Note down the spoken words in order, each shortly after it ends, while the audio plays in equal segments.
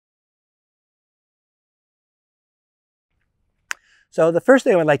So the first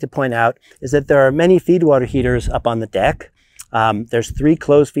thing I would like to point out is that there are many feed water heaters up on the deck. There's 3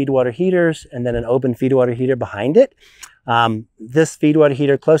 closed feed water heaters and then an open feed water heater behind it. This feed water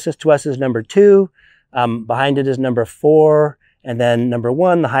heater closest to us is number 2. Behind it is number 4. And then number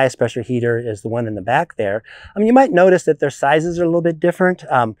 1, the highest pressure heater, is the one in the back there. You might notice that their sizes are a little bit different.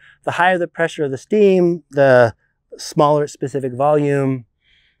 The higher the pressure of the steam, the smaller specific volume,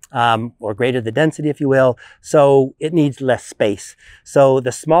 or greater the density, if you will. So it needs less space. So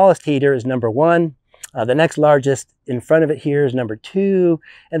the smallest heater is number 1. The next largest in front of it here is number 2.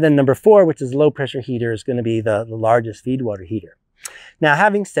 And then number 4, which is low pressure heater, is going to be the largest feed water heater. Now,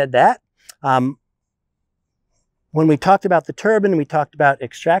 having said that, when we talked about the turbine, we talked about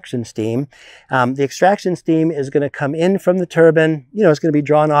extraction steam. The extraction steam is going to come in from the turbine. It's going to be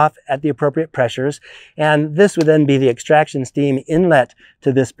drawn off at the appropriate pressures. And this would then be the extraction steam inlet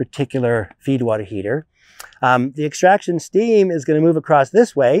to this particular feed water heater. The extraction steam is going to move across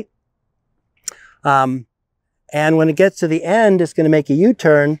this way. And when it gets to the end, it's going to make a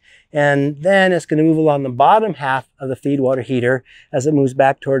U-turn. And then it's going to move along the bottom half of the feed water heater as it moves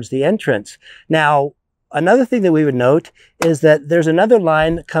back towards the entrance. Now, another thing that we would note is that there's another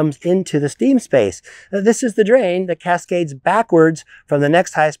line that comes into the steam space. This is the drain that cascades backwards from the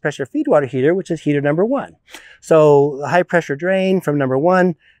next highest pressure feed water heater, which is heater number 1. So the high pressure drain from number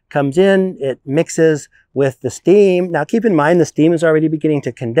 1 comes in, it mixes with the steam. Now keep in mind the steam is already beginning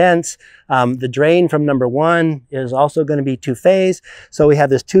to condense. The drain from number 1 is also going to be 2-phase. So we have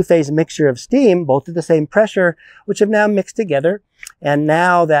this 2-phase mixture of steam, both at the same pressure, which have now mixed together. And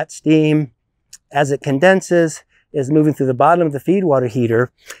now that steam, as it condenses, is moving through the bottom of the feed water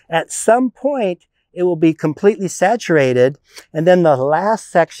heater. At some point, it will be completely saturated. And then the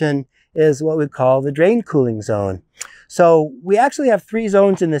last section is what we call the drain cooling zone. So we actually have 3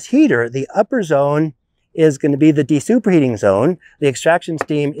 zones in this heater. The upper zone is going to be the desuperheating zone. The extraction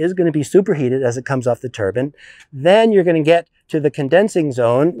steam is going to be superheated as it comes off the turbine. Then you're going to get to the condensing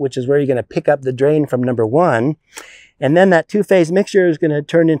zone, which is where you're going to pick up the drain from number 1. And then that 2-phase mixture is going to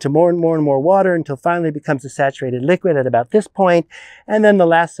turn into more and more and more water until finally it becomes a saturated liquid at about this point. And then the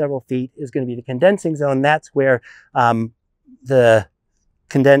last several feet is going to be the condensing zone. That's where the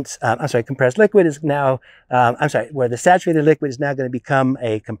compressed liquid is now, where the saturated liquid is now going to become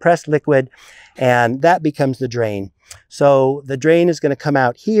a compressed liquid, and that becomes the drain. So the drain is going to come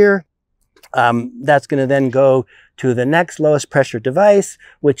out here. That's going to then go to the next lowest pressure device,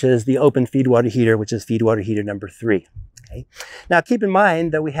 which is the open feed water heater, which is feed water heater number 3. Okay. Now keep in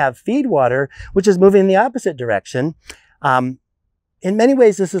mind that we have feed water, which is moving in the opposite direction. In many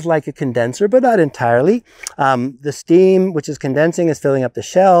ways, this is like a condenser, but not entirely. The steam, which is condensing, is filling up the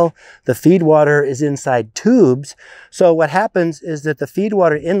shell. The feed water is inside tubes. So what happens is that the feed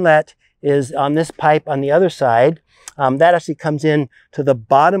water inlet is on this pipe on the other side. That actually comes in to the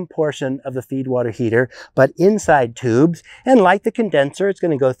bottom portion of the feed water heater, but inside tubes. And like the condenser, it's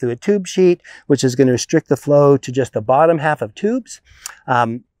going to go through a tube sheet, which is going to restrict the flow to just the bottom half of tubes.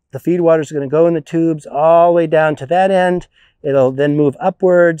 The feed water is going to go in the tubes all the way down to that end. It'll then move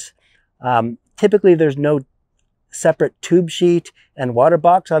upwards. Typically, there's no separate tube sheet and water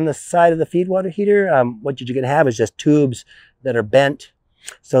box on the side of the feed water heater. What you're going to have is just tubes that are bent.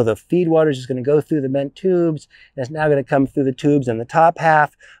 So the feed water is just going to go through the bent tubes, and it's now going to come through the tubes in the top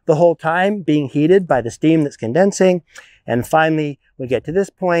half, the whole time being heated by the steam that's condensing. And finally, we get to this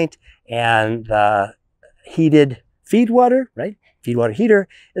point, and the heated feed water, right? Feed water heater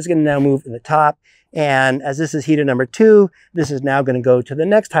is going to now move in the top. And as this is heater number 2, this is now going to go to the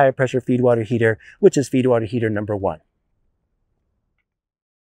next higher pressure feed water heater, which is feed water heater number 1.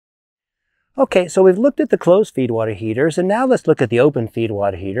 Okay, so we've looked at the closed feed water heaters, and now let's look at the open feed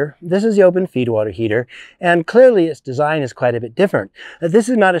water heater. This is the open feed water heater, and clearly its design is quite a bit different. This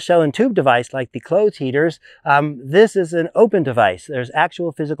is not a shell and tube device like the closed heaters. This is an open device. There's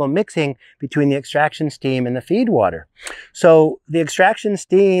actual physical mixing between the extraction steam and the feed water. So the extraction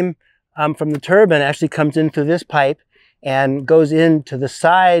steam from the turbine actually comes in through this pipe and goes into the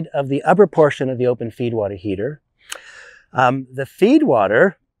side of the upper portion of the open feed water heater. The feed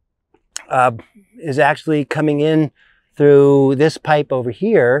water is actually coming in through this pipe over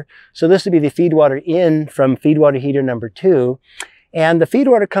here. So this would be the feed water in from feed water heater number 2. And the feed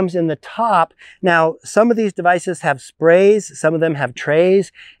water comes in the top. Now, some of these devices have sprays, some of them have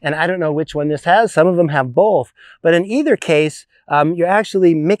trays, and I don't know which one this has. Some of them have both. But in either case, you're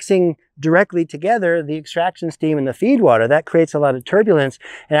actually mixing directly together the extraction steam and the feed water. That creates a lot of turbulence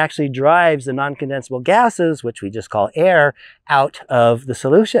and actually drives the non-condensable gases, which we just call air, out of the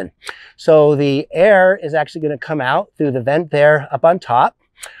solution. So the air is actually going to come out through the vent there up on top.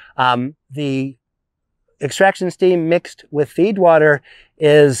 The extraction steam mixed with feed water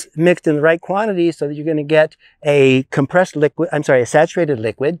is mixed in the right quantity so that you're going to get a compressed liquid, a saturated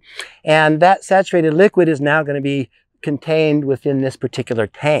liquid. And that saturated liquid is now going to be contained within this particular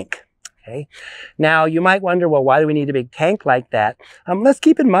tank. Okay. Now you might wonder, well, why do we need a big tank like that? Let's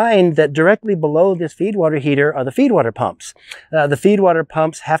keep in mind that directly below this feed water heater are the feed water pumps. The feed water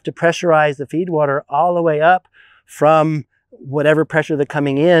pumps have to pressurize the feed water all the way up from whatever pressure they're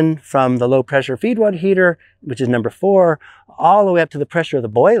coming in from the low pressure feed water heater, which is number 4, all the way up to the pressure of the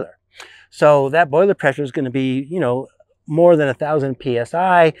boiler. So that boiler pressure is going to be, more than 1,000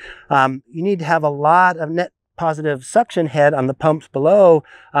 PSI. You need to have a lot of net positive suction head on the pumps below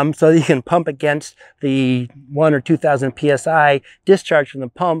so that you can pump against the 1,000 or 2,000 PSI discharge from the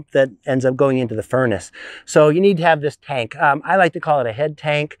pump that ends up going into the furnace. So you need to have this tank. I like to call it a head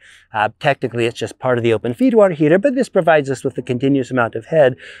tank. Technically, it's just part of the open feed water heater, but this provides us with a continuous amount of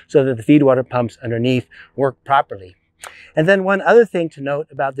head so that the feed water pumps underneath work properly. And then one other thing to note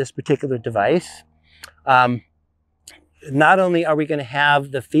about this particular device, not only are we going to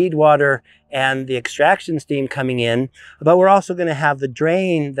have the feed water and the extraction steam coming in, but we're also going to have the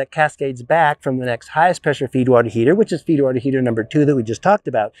drain that cascades back from the next highest pressure feed water heater, which is feed water heater number 2 that we just talked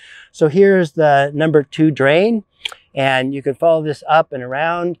about. So here's the number 2 drain, and you can follow this up and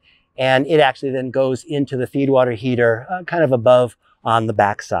around, and it actually then goes into the feed water heater kind of above on the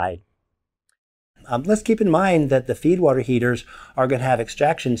back side. Let's keep in mind that the feed water heaters are going to have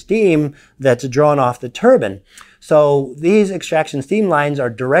extraction steam that's drawn off the turbine. So these extraction steam lines are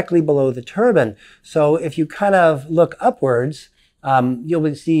directly below the turbine. So if you kind of look upwards,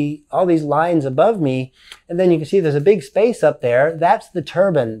 you'll see all these lines above me, and then you can see there's a big space up there. That's the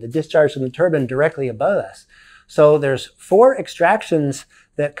turbine, the discharge from the turbine directly above us. So there's 4 extractions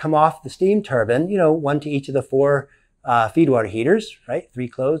that come off the steam turbine, 1 to each of the 4 feed water heaters, right? 3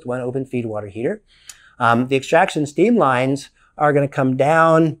 closed, 1 open feed water heater. The extraction steam lines are going to come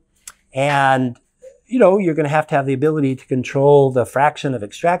down, and you're going to have the ability to control the fraction of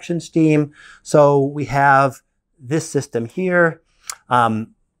extraction steam. So we have this system here. The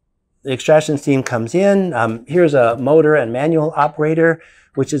extraction steam comes in. Here's a motor and manual operator,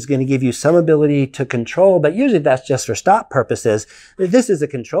 which is going to give you some ability to control, but usually that's just for stop purposes. This is a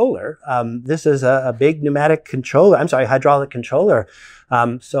controller. This is a big pneumatic controller, hydraulic controller.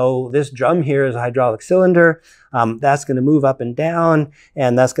 So this drum here is a hydraulic cylinder. That's going to move up and down,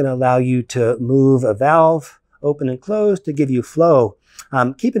 and that's going to allow you to move a valve, open and close, to give you flow.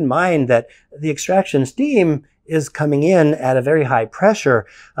 Keep in mind that the extraction steam is coming in at a very high pressure.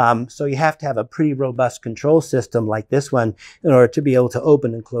 So you have to have a pretty robust control system like this one in order to be able to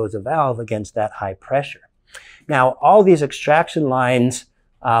open and close a valve against that high pressure. Now, all these extraction lines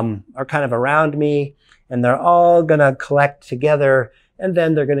are kind of around me, and they're all going to collect together, and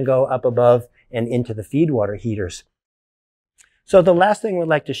then they're going to go up above and into the feed water heaters. So the last thing we'd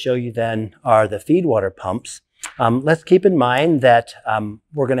like to show you then are the feed water pumps. Let's keep in mind that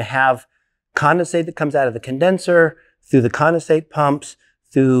we're going to have condensate that comes out of the condenser through the condensate pumps,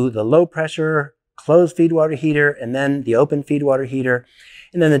 through the low pressure closed feed water heater, and then the open feed water heater.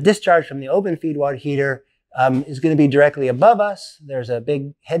 And then the discharge from the open feed water heater is going to be directly above us. There's a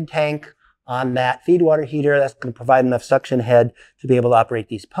big head tank on that feed water heater that's going to provide enough suction head to be able to operate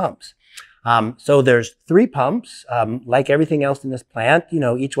these pumps. So there's 3 pumps, like everything else in this plant.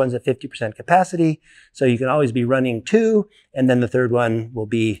 Each one's at 50% capacity, so you can always be running 2, and then the 3rd one will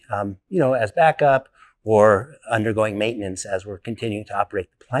be, as backup or undergoing maintenance as we're continuing to operate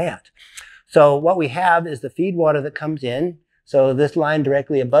the plant. So what we have is the feed water that comes in. So this line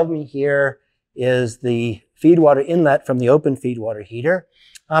directly above me here is the feed water inlet from the open feed water heater.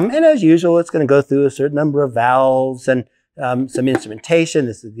 And as usual, it's going to go through a certain number of valves and some instrumentation.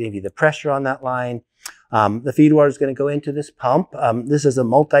 This is going to be the pressure on that line. The feed water is going to go into this pump. This is a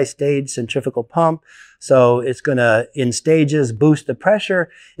multi-stage centrifugal pump. So it's going to, in stages, boost the pressure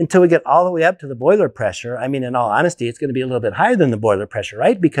until we get all the way up to the boiler pressure. In all honesty, it's going to be a little bit higher than the boiler pressure,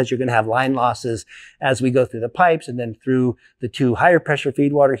 right? Because you're going to have line losses as we go through the pipes and then through the 2 higher pressure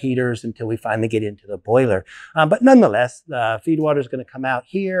feed water heaters until we finally get into the boiler. But nonetheless, the feed water is going to come out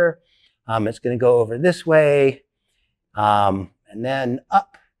here. It's going to go over this way, and then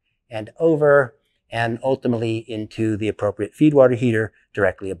up and over, and ultimately into the appropriate feed water heater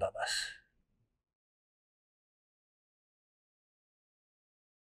directly above us.